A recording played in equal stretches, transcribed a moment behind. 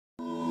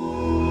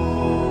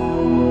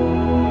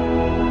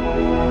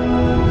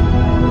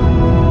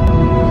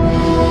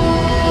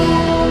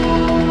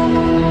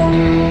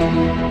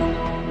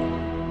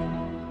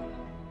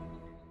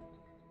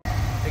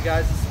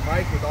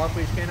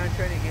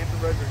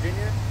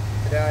Virginia.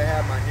 Today I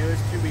have my newest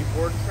 2-week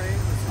board and train.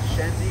 This is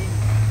Shenzi,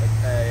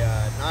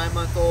 a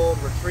 9-month-old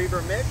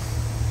retriever mix.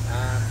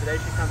 Today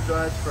she comes to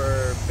us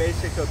for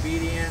basic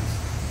obedience.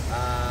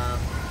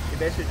 She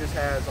basically just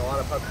has a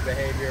lot of puppy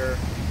behavior,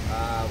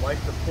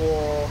 likes to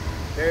pull,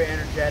 very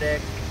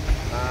energetic,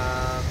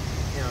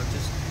 you know,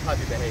 just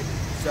puppy behavior.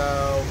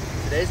 So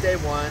today's day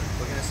 1.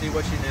 We're going to see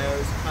what she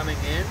knows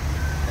coming in,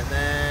 and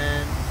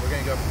then we're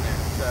going to go from there.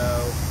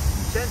 So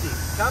Shenzi,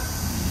 come.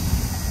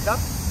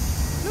 Come.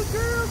 Good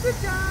girl, good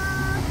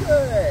job,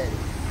 good.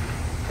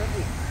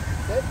 Shenzi,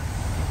 sit.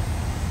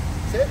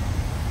 Sit.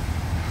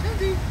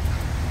 Shenzi,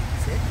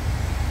 sit.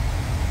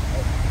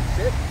 Oh,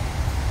 sit.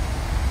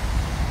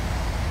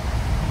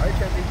 All right,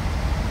 Shenzi.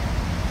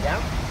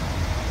 Down.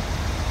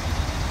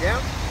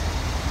 Down.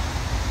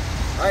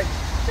 All right,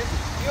 Shenzi,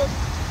 heel.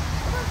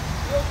 Come on,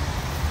 heel.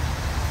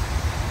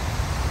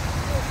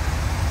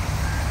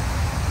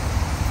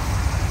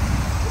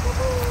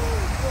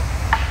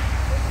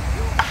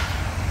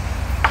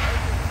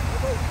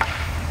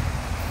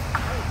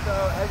 So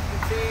as you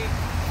can see,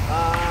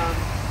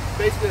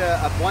 basically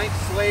a blank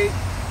slate.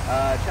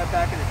 Check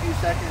back in a few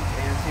seconds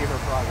and see her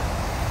progress.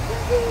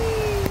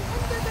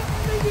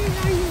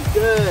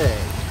 Good.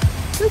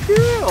 Good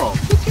girl.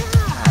 Good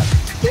job.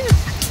 Good.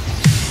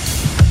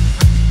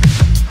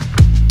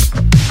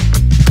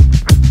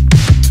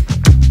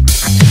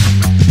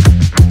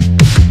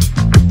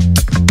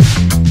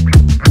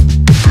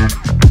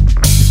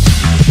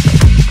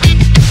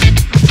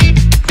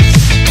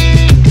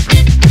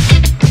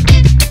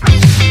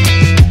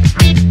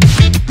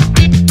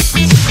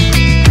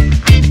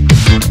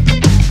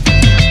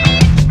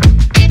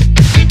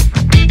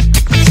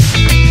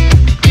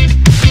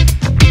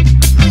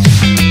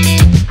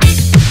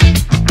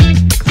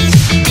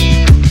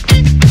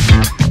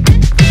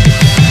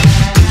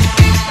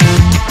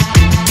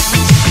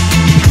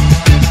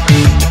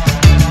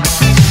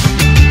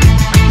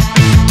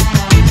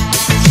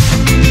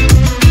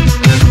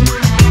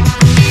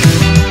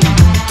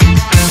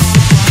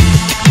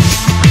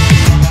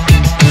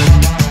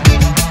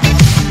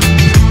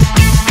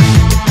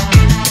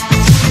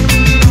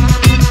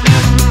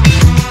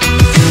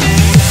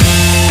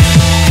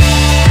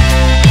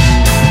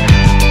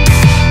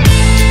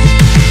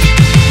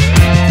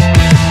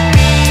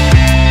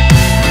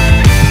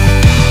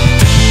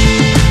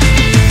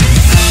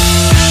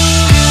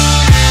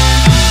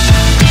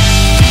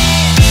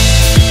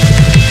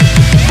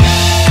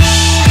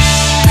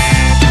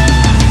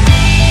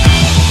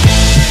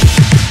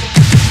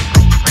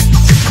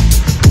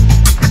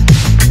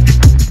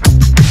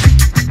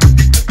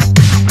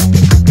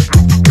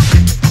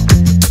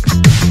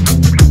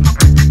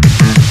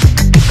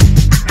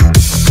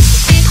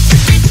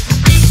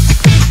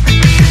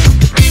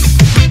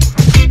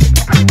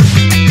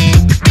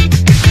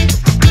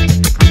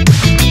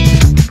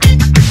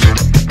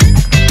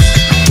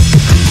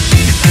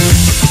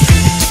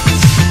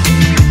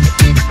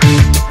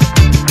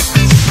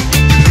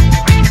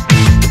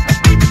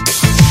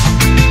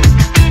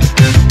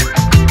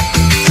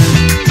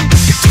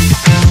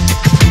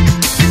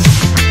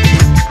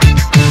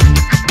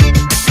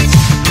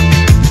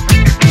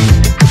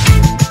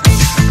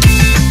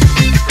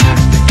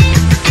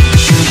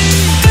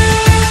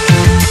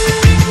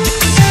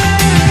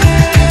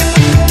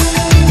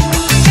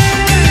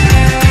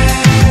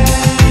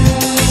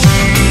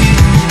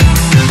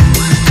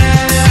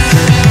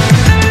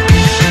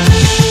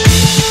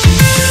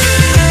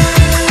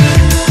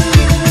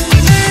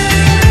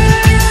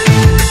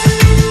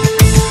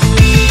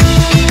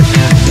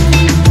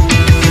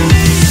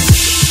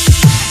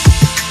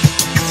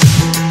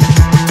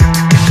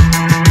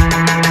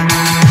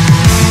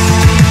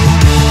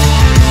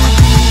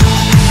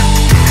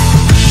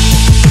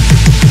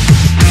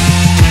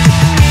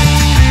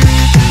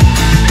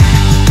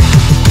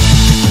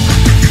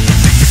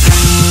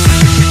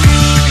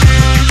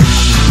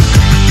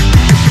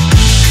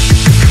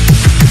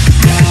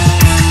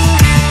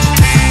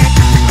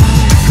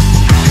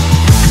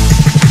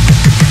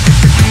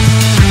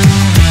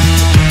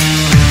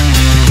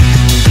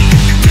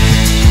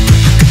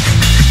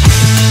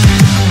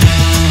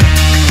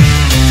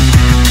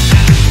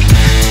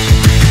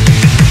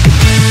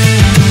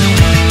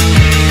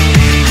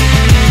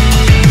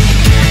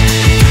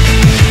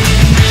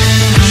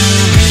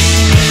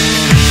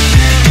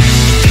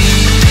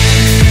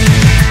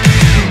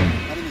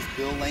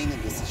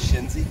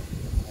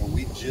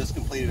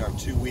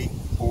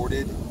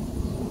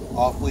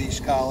 Off-leash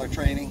collar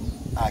training.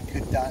 I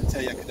could not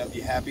tell you, I could not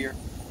be happier.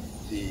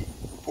 The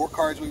report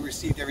cards we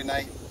received every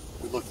night,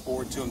 we look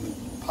forward to them.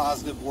 The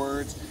positive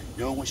words,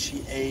 knowing what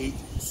she ate,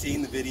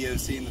 seeing the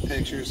videos, seeing the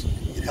pictures,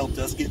 it helped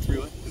us get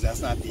through it, because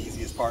that's not the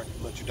easiest part,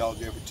 to let your dog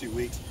go for 2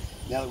 weeks.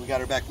 Now that we got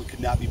her back, we could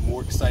not be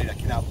more excited. I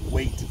cannot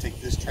wait to take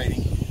this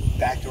training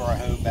back to our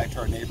home, back to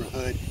our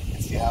neighborhood,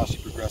 and see how she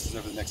progresses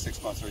over the next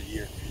 6 months or a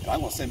year. And I'm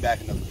going to send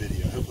back another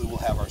video. Hopefully we'll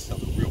have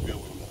ourselves a real good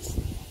one with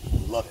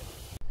this. Love it.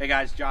 Hey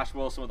guys, Josh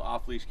Wilson with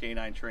Off-Leash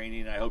Canine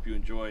Training. I hope you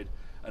enjoyed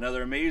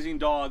another amazing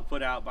dog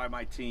put out by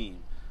my team.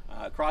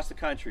 across the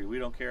country. We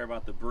don't care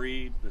about the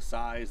breed, the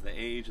size, the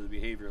age, or the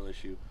behavioral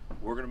issue.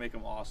 We're going to make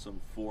them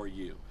awesome for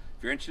you.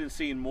 If you're interested in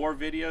seeing more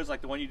videos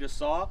like the one you just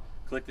saw,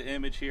 click the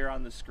image here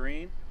on the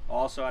screen.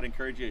 Also, I'd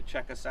encourage you to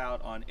check us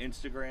out on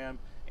Instagram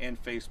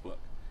and Facebook.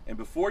 And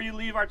before you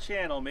leave our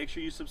channel, make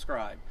sure you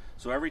subscribe.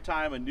 So every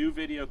time a new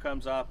video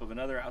comes up of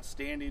another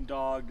outstanding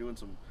dog doing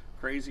some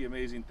crazy,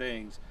 amazing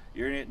things,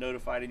 you're going to get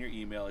notified in your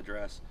email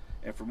address.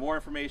 And for more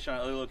information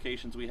on other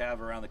locations we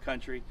have around the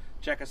country,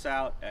 check us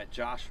out at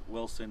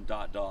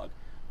joshwilson.dog.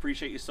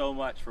 Appreciate you so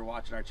much for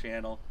watching our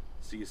channel.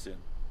 See you soon.